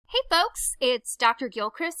folks, it's Dr.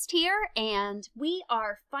 Gilchrist here, and we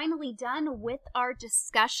are finally done with our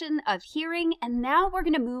discussion of hearing, and now we're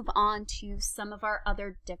going to move on to some of our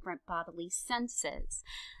other different bodily senses.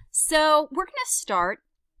 So we're going to start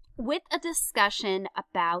with a discussion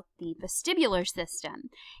about the vestibular system.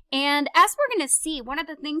 And as we're going to see, one of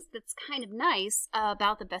the things that's kind of nice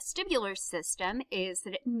about the vestibular system is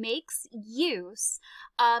that it makes use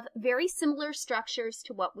of very similar structures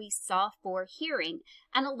to what we saw for hearing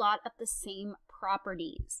and a lot of the same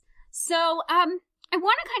properties. So I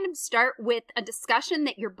want to kind of start with a discussion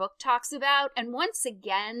that your book talks about. And once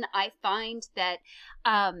again, I find that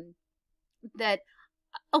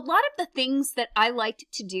a lot of the things that I liked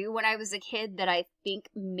to do when I was a kid that I think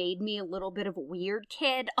made me a little bit of a weird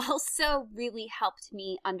kid also really helped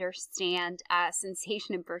me understand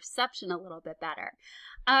sensation and perception a little bit better.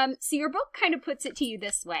 So your book kind of puts it to you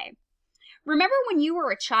this way. Remember when you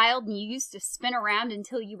were a child and you used to spin around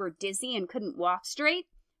until you were dizzy and couldn't walk straight?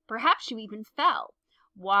 Perhaps you even fell.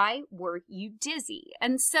 Why were you dizzy?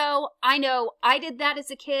 And so I know I did that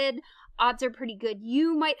as a kid. Odds are pretty good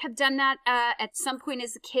you might have done that at some point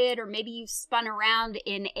as a kid, or maybe you spun around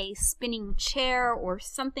in a spinning chair or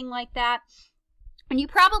something like that. And you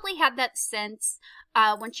probably had that sense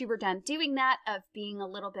once you were done doing that of being a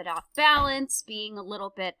little bit off balance, being a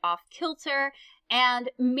little bit off kilter,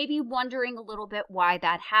 and maybe wondering a little bit why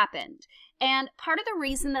that happened. And part of the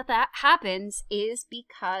reason that that happens is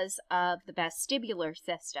because of the vestibular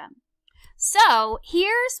system. So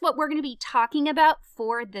here's what we're going to be talking about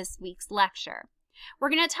for this week's lecture. We're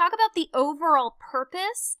going to talk about the overall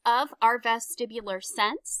purpose of our vestibular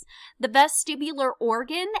sense, the vestibular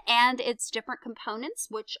organ and its different components,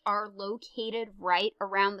 which are located right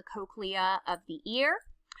around the cochlea of the ear,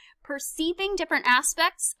 perceiving different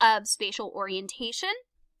aspects of spatial orientation.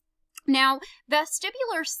 Now,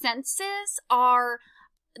 vestibular senses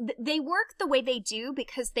they work the way they do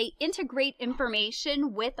because they integrate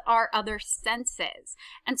information with our other senses.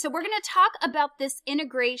 And so we're going to talk about this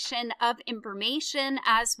integration of information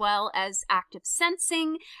as well as active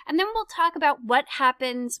sensing, and then we'll talk about what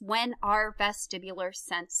happens when our vestibular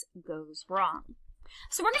sense goes wrong.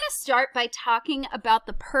 So we're going to start by talking about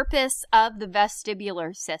the purpose of the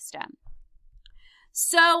vestibular system.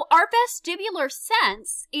 So our vestibular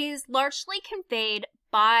sense is largely conveyed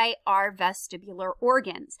by our vestibular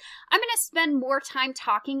organs. I'm going to spend more time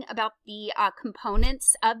talking about the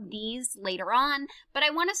components of these later on, but I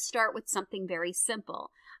want to start with something very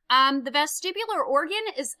simple. The vestibular organ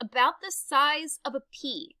is about the size of a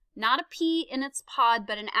pea, not a pea in its pod,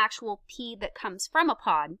 but an actual pea that comes from a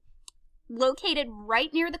pod, located right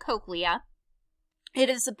near the cochlea. It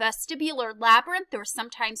is a vestibular labyrinth, or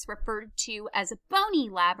sometimes referred to as a bony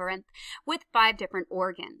labyrinth, with 5 different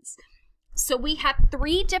organs. So we have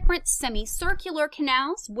 3 different semicircular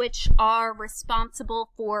canals, which are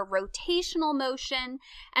responsible for rotational motion,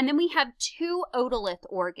 and then we have 2 otolith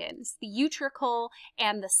organs, the utricle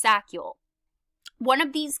and the saccule. One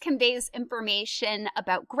of these conveys information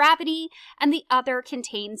about gravity, and the other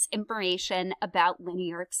contains information about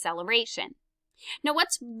linear acceleration. Now,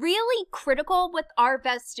 what's really critical with our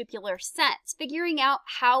vestibular sense, figuring out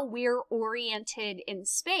how we're oriented in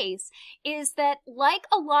space, is that like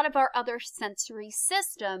a lot of our other sensory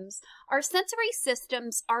systems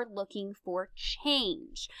are looking for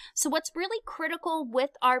change. So what's really critical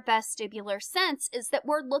with our vestibular sense is that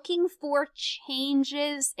we're looking for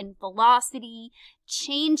changes in velocity,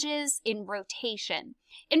 changes in rotation.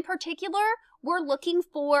 In particular, we're looking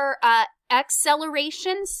for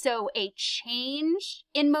acceleration, so a change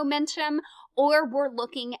in momentum, or we're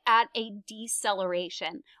looking at a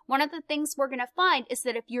deceleration. One of the things we're going to find is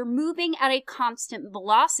that if you're moving at a constant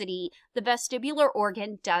velocity, the vestibular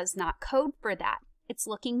organ does not code for that. It's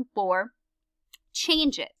looking for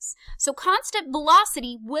changes. So constant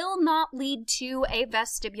velocity will not lead to a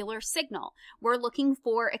vestibular signal. We're looking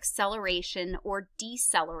for acceleration or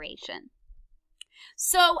deceleration.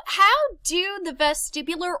 So how do the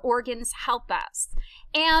vestibular organs help us?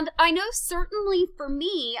 And I know certainly for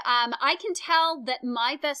me, I can tell that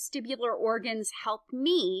my vestibular organs help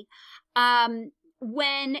me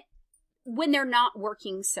when they're not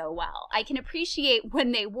working so well. I can appreciate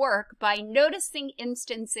when they work by noticing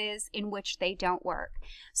instances in which they don't work.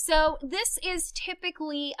 So this is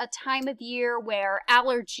typically a time of year where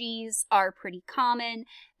allergies are pretty common.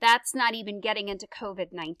 That's not even getting into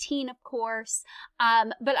COVID-19, of course.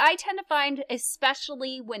 But I tend to find,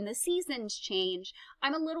 especially when the seasons change,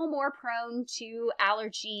 I'm a little more prone to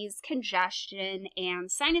allergies, congestion,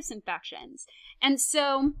 and sinus infections. And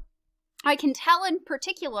so I can tell in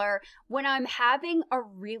particular when I'm having a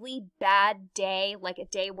really bad day, like a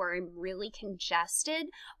day where I'm really congested.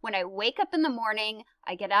 When I wake up in the morning,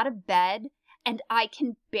 I get out of bed and I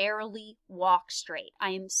can barely walk straight.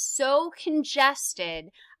 I am so congested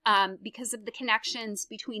because of the connections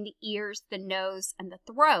between the ears, the nose, and the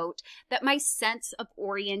throat that my sense of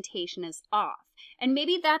orientation is off. And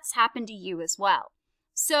maybe that's happened to you as well.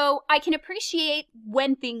 So I can appreciate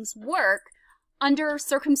when things work under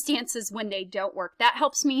circumstances when they don't work. That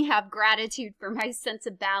helps me have gratitude for my sense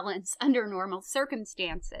of balance under normal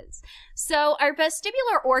circumstances. So our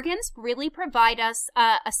vestibular organs really provide us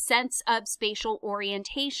a sense of spatial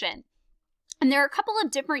orientation. And there are a couple of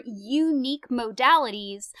different unique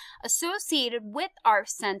modalities associated with our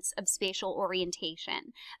sense of spatial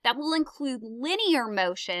orientation. That will include linear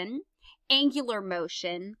motion, angular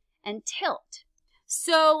motion, and tilt.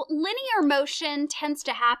 So linear motion tends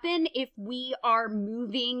to happen if we are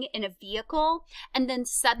moving in a vehicle and then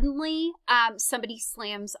suddenly somebody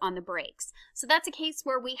slams on the brakes. So that's a case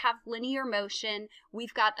where we have linear motion,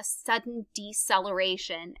 we've got a sudden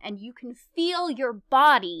deceleration, and you can feel your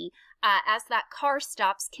body as that car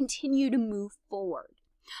stops continue to move forward.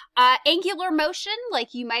 Angular motion,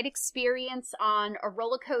 like you might experience on a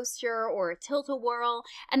roller coaster or a tilt-a-whirl,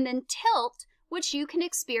 and then tilt, which you can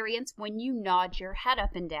experience when you nod your head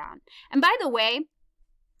up and down. And by the way,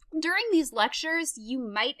 during these lectures, you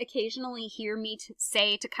might occasionally hear me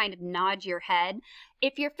say to kind of nod your head.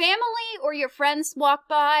 If your family or your friends walk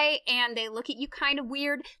by and they look at you kind of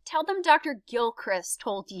weird, tell them Dr. Gilchrist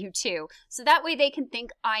told you to. So that way they can think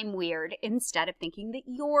I'm weird instead of thinking that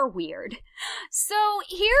you're weird. So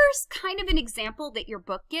here's kind of an example that your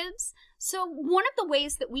book gives. So one of the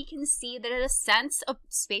ways that we can see that a sense of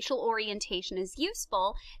spatial orientation is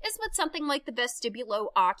useful is with something like the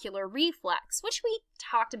vestibulo-ocular reflex, which we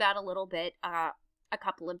talked about a little bit a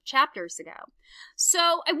couple of chapters ago.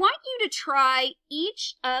 So I want you to try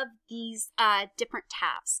each of these different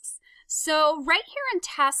tasks. So right here in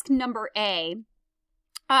task number A,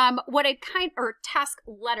 task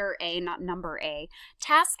letter A, not number A,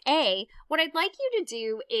 task A, what I'd like you to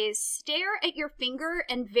do is stare at your finger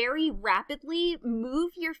and very rapidly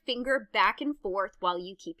move your finger back and forth while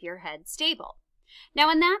you keep your head stable. Now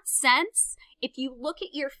in that sense, if you look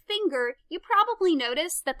at your finger, you probably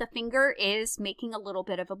notice that the finger is making a little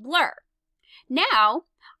bit of a blur. Now,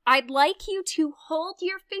 I'd like you to hold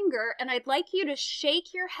your finger and I'd like you to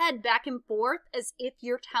shake your head back and forth as if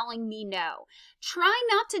you're telling me no. Try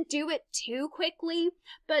not to do it too quickly,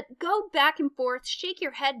 but go back and forth, shake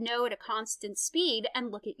your head no at a constant speed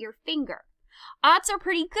and look at your finger. Odds are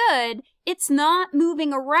pretty good it's not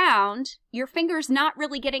moving around. Your finger's not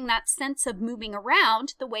really getting that sense of moving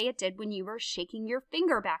around the way it did when you were shaking your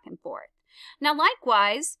finger back and forth. Now,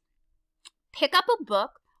 likewise, pick up a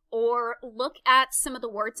book or look at some of the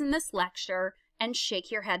words in this lecture and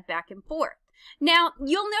shake your head back and forth. Now,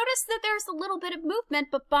 you'll notice that there's a little bit of movement,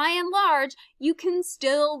 but by and large, you can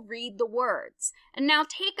still read the words. And now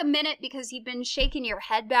take a minute because you've been shaking your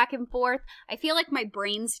head back and forth. I feel like my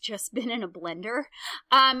brain's just been in a blender.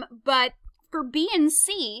 But for B and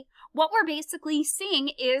C, what we're basically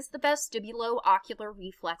seeing is the vestibulo-ocular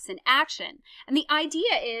reflex in action. And the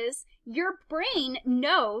idea is your brain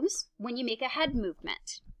knows when you make a head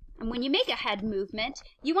movement. And when you make a head movement,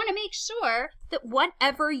 you want to make sure that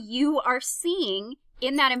whatever you are seeing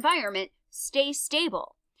in that environment stays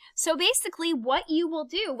stable. So basically what you will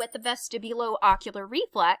do with the vestibulo-ocular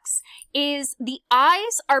reflex is the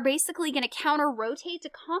eyes are basically going to counter-rotate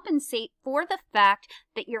to compensate for the fact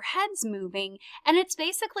that your head's moving, and it's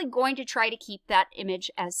basically going to try to keep that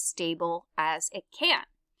image as stable as it can.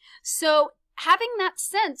 So having that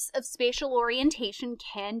sense of spatial orientation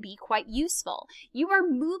can be quite useful. You are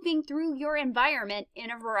moving through your environment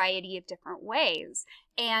in a variety of different ways,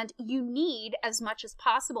 and you need as much as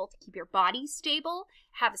possible to keep your body stable,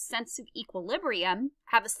 have a sense of equilibrium,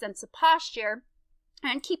 have a sense of posture,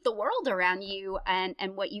 and keep the world around you and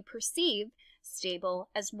what you perceive stable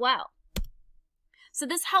as well. So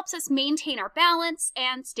this helps us maintain our balance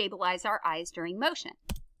and stabilize our eyes during motion.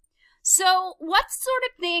 So what sort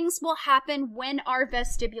of things will happen when our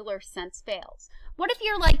vestibular sense fails? What if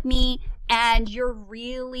you're like me and you're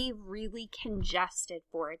really, really congested,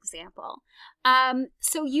 for example?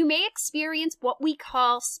 So you may experience what we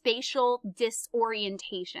call spatial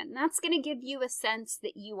disorientation. That's going to give you a sense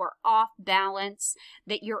that you are off balance,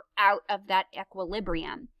 that you're out of that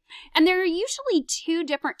equilibrium. And there are usually two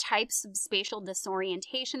different types of spatial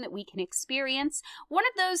disorientation that we can experience. One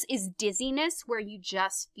of those is dizziness, where you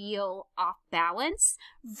just feel off balance.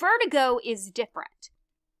 Vertigo is different.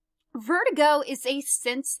 Vertigo is a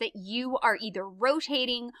sense that you are either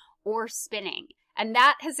rotating or spinning. And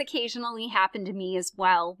that has occasionally happened to me as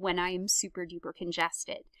well when I am super duper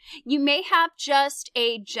congested. You may have just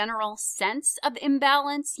a general sense of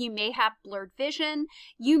imbalance. You may have blurred vision.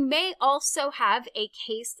 You may also have a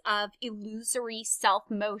case of illusory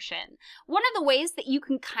self-motion. One of the ways that you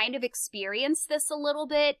can kind of experience this a little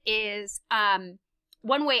bit is,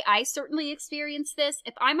 one way I certainly experience this,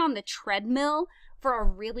 if I'm on the treadmill for a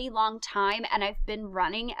really long time and I've been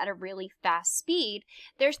running at a really fast speed,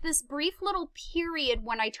 there's this brief little period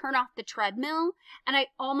when I turn off the treadmill and I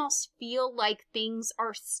almost feel like things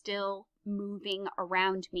are still moving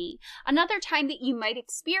around me. Another time that you might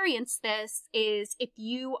experience this is if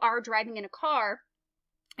you are driving in a car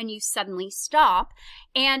and you suddenly stop,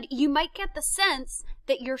 and you might get the sense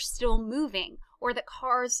that you're still moving or that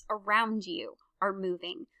cars around you are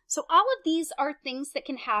moving. So all of these are things that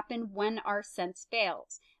can happen when our sense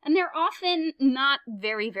fails. And they're often not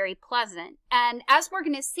very, very pleasant. And as we're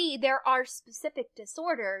going to see, there are specific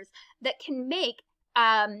disorders that can make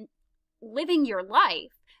living your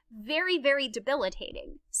life very, very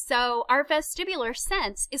debilitating. So our vestibular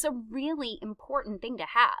sense is a really important thing to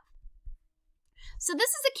have. So this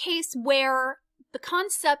is a case where the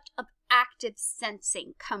concept of active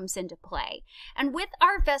sensing comes into play. And with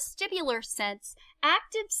our vestibular sense,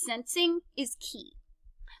 active sensing is key.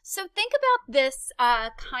 So think about this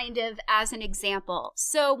kind of as an example.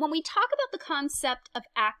 So when we talk about the concept of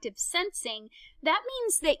active sensing, that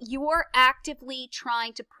means that you're actively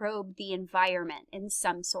trying to probe the environment in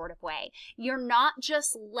some sort of way. You're not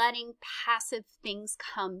just letting passive things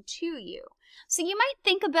come to you. So you might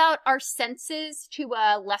think about our senses to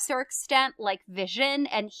a lesser extent, like vision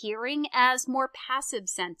and hearing, as more passive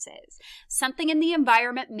senses. Something in the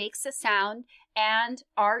environment makes a sound and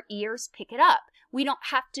our ears pick it up. We don't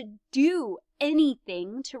have to do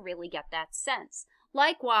anything to really get that sense.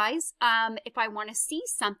 Likewise, if I want to see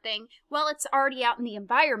something, well, it's already out in the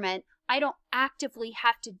environment. I don't actively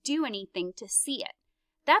have to do anything to see it.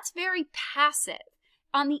 That's very passive.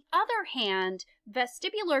 On the other hand,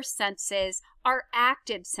 vestibular senses are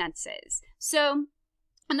active senses. So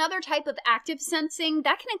another type of active sensing,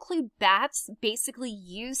 that can include bats basically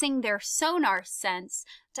using their sonar sense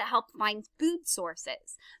to help find food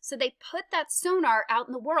sources. So they put that sonar out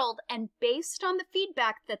in the world, and based on the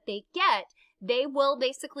feedback that they get, they will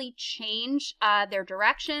basically change their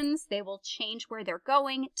directions. They will change where they're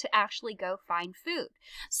going to actually go find food.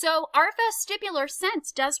 So our vestibular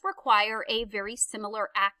sense does require a very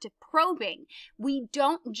similar active probing. We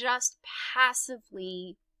don't just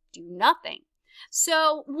passively do nothing.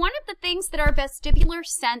 So one of the things that our vestibular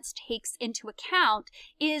sense takes into account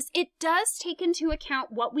is it does take into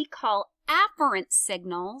account what we call afferent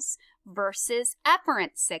signals versus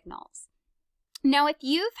efferent signals. Now, if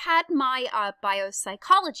you've had my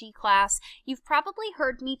biopsychology class, you've probably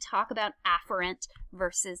heard me talk about afferent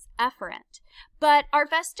versus efferent. But our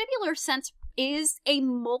vestibular sense is a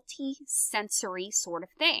multi-sensory sort of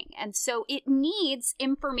thing. And so it needs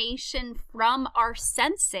information from our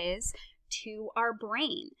senses to our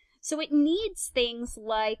brain. So it needs things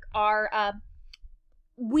like our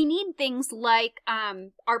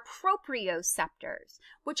proprioceptors,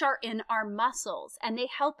 which are in our muscles, and they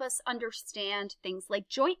help us understand things like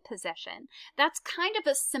joint position. That's kind of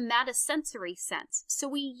a somatosensory sense. So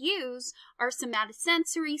we use our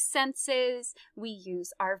somatosensory senses, we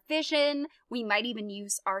use our vision, we might even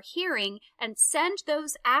use our hearing, and send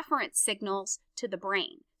those afferent signals to the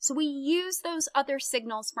brain. So we use those other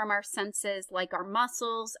signals from our senses, like our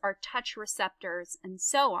muscles, our touch receptors, and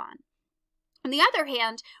so on. On the other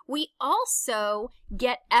hand, we also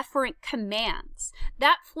get efferent commands.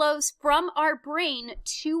 That flows from our brain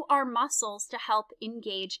to our muscles to help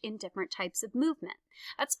engage in different types of movement.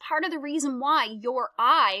 That's part of the reason why your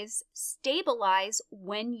eyes stabilize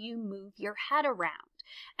when you move your head around.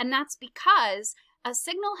 And that's because a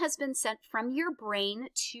signal has been sent from your brain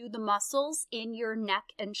to the muscles in your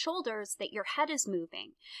neck and shoulders that your head is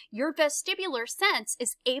moving. Your vestibular sense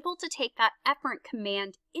is able to take that efferent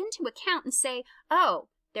command into account and say, oh,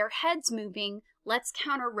 their head's moving, let's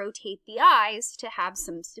counter-rotate the eyes to have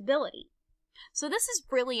some stability. So this is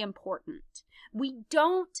really important.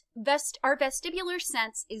 Our vestibular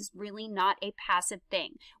sense is really not a passive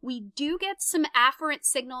thing. We do get some afferent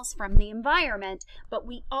signals from the environment, but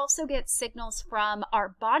we also get signals from our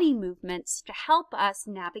body movements to help us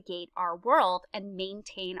navigate our world and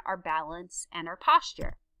maintain our balance and our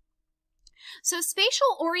posture. So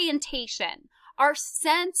spatial orientation. our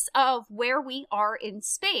sense of where we are in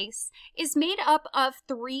space is made up of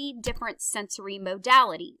 3 different sensory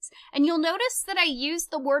modalities. And you'll notice that I use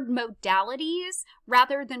the word modalities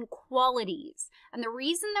rather than qualities. And the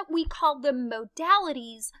reason that we call them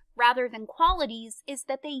modalities rather than qualities is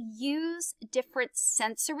that they use different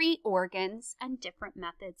sensory organs and different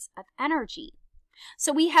methods of energy.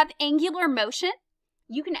 So we have angular motion.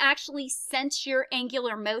 You can actually sense your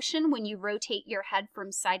angular motion when you rotate your head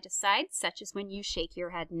from side to side, such as when you shake your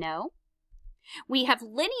head no. We have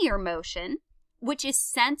linear motion, which is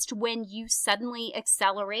sensed when you suddenly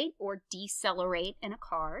accelerate or decelerate in a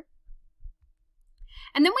car.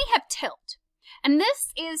 And then we have tilt. And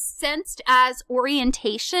this is sensed as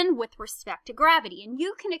orientation with respect to gravity. And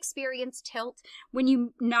you can experience tilt when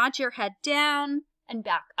you nod your head down and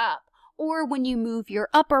back up, or when you move your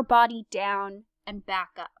upper body down and back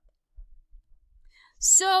up.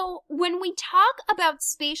 So when we talk about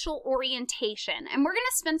spatial orientation, and we're going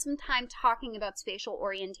to spend some time talking about spatial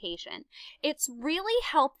orientation, it's really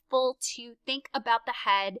helpful to think about the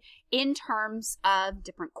head in terms of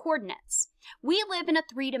different coordinates. We live in a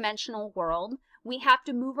 3-dimensional world. We have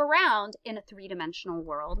to move around in a 3-dimensional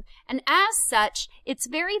world. And as such, it's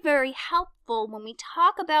very, very helpful when we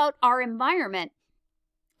talk about our environment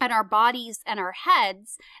and our bodies and our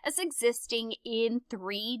heads as existing in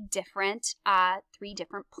 3 different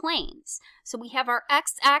planes. So we have our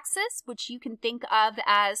x-axis, which you can think of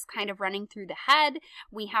as kind of running through the head.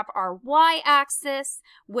 We have our y-axis,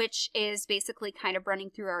 which is basically kind of running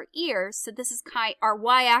through our ears. So this is our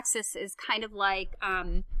y-axis is kind of like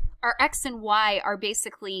our x and y are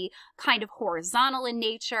basically kind of horizontal in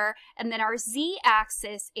nature, and then our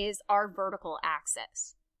z-axis is our vertical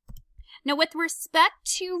axis. Now, with respect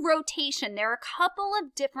to rotation, there are a couple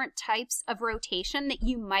of different types of rotation that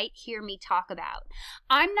you might hear me talk about.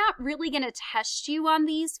 I'm not really going to test you on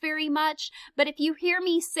these very much, but if you hear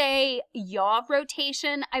me say yaw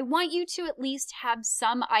rotation, I want you to at least have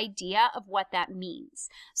some idea of what that means.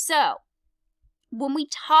 So, when we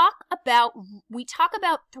talk about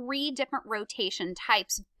 3 different rotation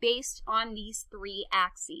types based on these 3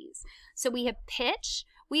 axes. So we have pitch,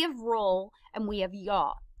 we have roll, and we have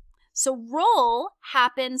yaw. So roll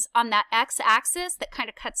happens on that x-axis that kind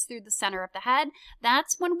of cuts through the center of the head.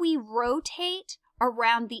 That's when we rotate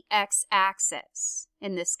around the x-axis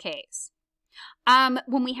in this case.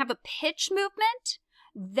 When we have a pitch movement,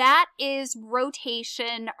 that is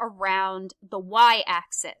rotation around the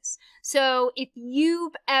y-axis. So if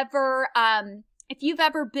you've ever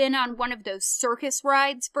been on one of those circus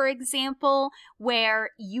rides, for example,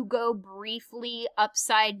 where you go briefly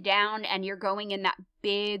upside down and you're going in that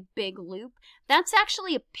big, big loop, that's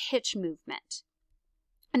actually a pitch movement.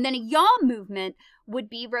 And then a yaw movement would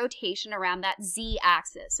be rotation around that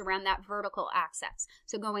z-axis, around that vertical axis.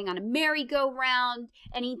 So going on a merry-go-round,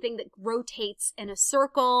 anything that rotates in a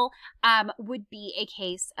circle would be a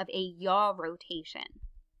case of a yaw rotation.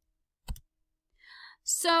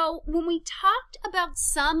 So when we talked about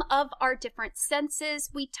some of our different senses,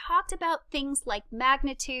 we talked about things like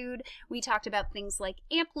magnitude, we talked about things like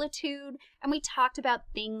amplitude, and we talked about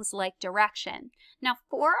things like direction. Now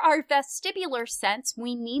for our vestibular sense,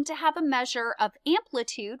 we need to have a measure of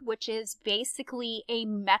amplitude, which is basically a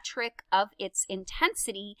metric of its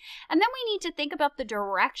intensity, and then we need to think about the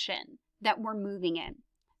direction that we're moving in.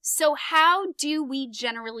 So how do we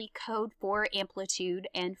generally code for amplitude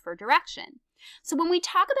and for direction? So when we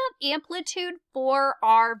talk about amplitude for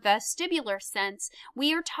our vestibular sense,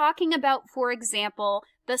 we are talking about, for example,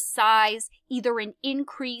 the size, either an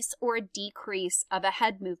increase or a decrease of a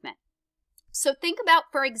head movement. So think about,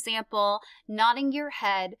 for example, nodding your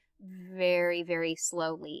head very, very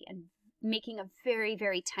slowly and making a very,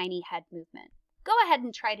 very tiny head movement. Go ahead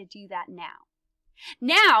and try to do that now.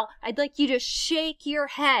 Now, I'd like you to shake your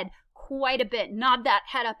head quite a bit, nod that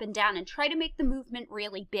head up and down, and try to make the movement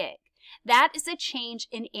really big. That is a change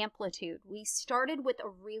in amplitude. We started with a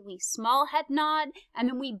really small head nod, and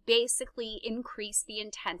then we basically increased the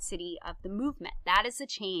intensity of the movement. That is a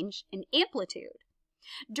change in amplitude.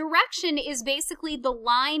 Direction is basically the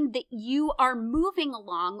line that you are moving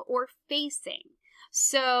along or facing.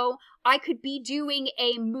 So I could be doing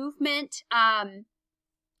a movement, a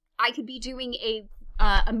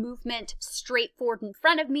movement straight forward in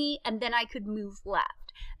front of me, and then I could move left.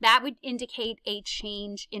 That would indicate a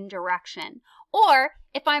change in direction. Or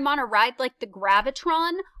if I'm on a ride like the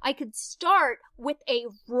Gravitron, I could start with a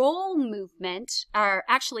roll movement, or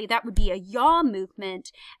actually that would be a yaw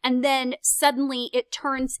movement, and then suddenly it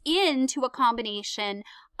turns into a combination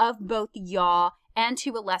of both yaw and,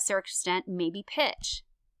 to a lesser extent, maybe pitch.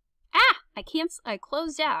 I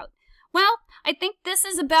closed out. Well, I think this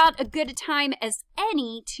is about a good a time as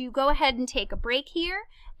any to go ahead and take a break here,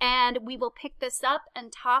 and we will pick this up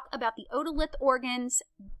and talk about the otolith organs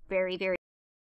very, very